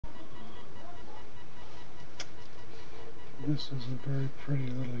This is a very pretty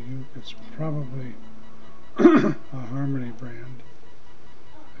little uke. It's probably a Harmony brand.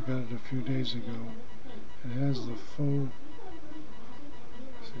 I got it a few days ago. It has the faux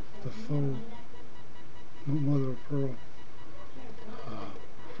mother of pearl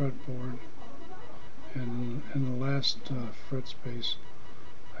fretboard, and in the last fret space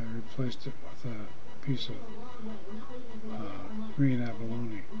I replaced it with a piece of green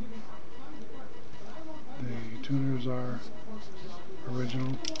abalone. The tuners are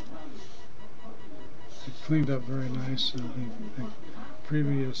original. It cleaned up very nice, and the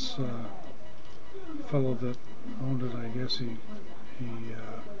previous fellow that owned it, I guess he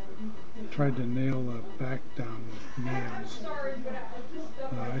tried to nail the back down with nails.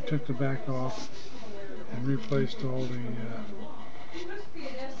 I took the back off and replaced all the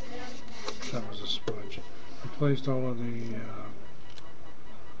that was a smudge. Replaced all of the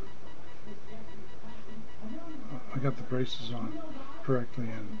I got the braces on correctly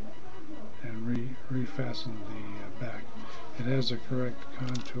and refastened the back. It has the correct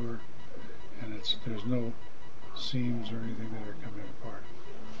contour, and there's no seams or anything that are coming apart.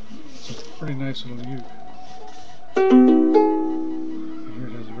 It's a pretty nice little uke. Here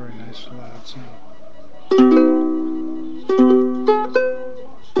it has a very nice loud sound.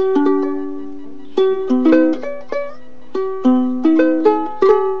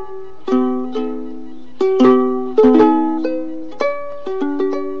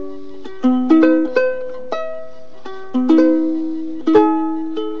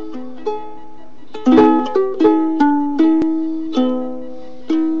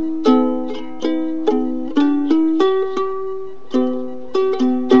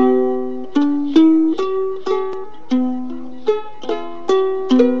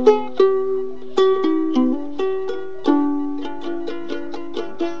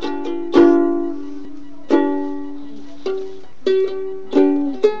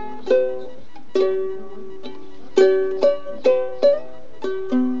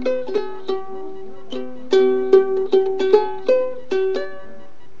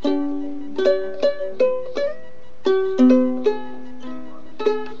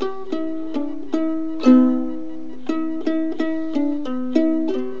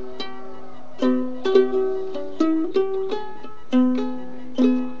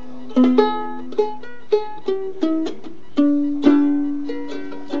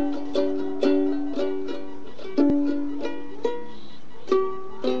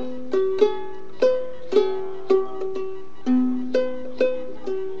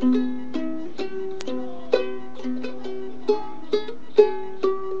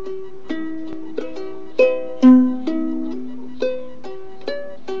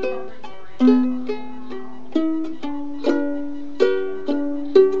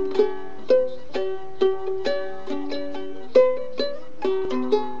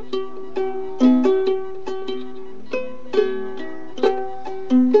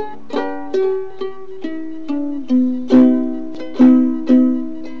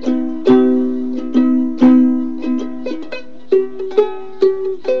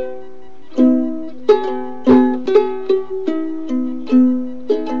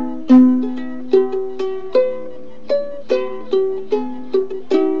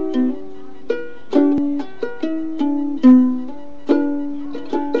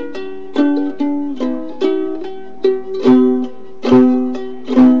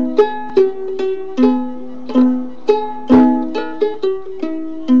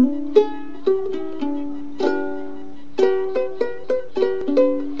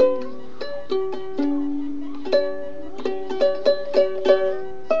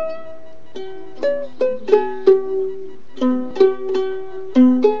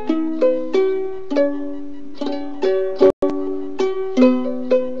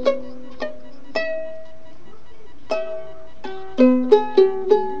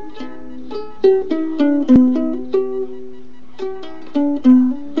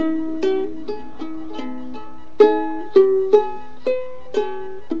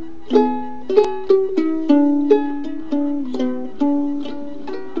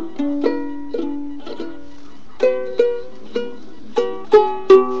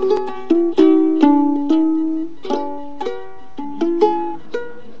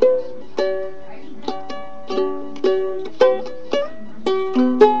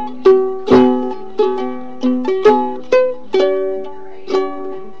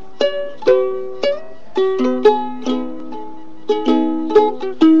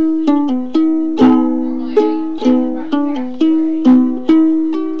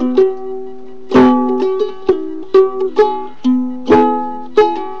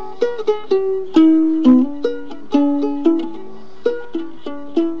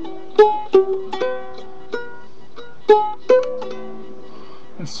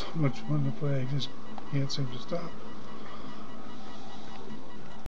 It's so much fun to play, I just can't seem to stop.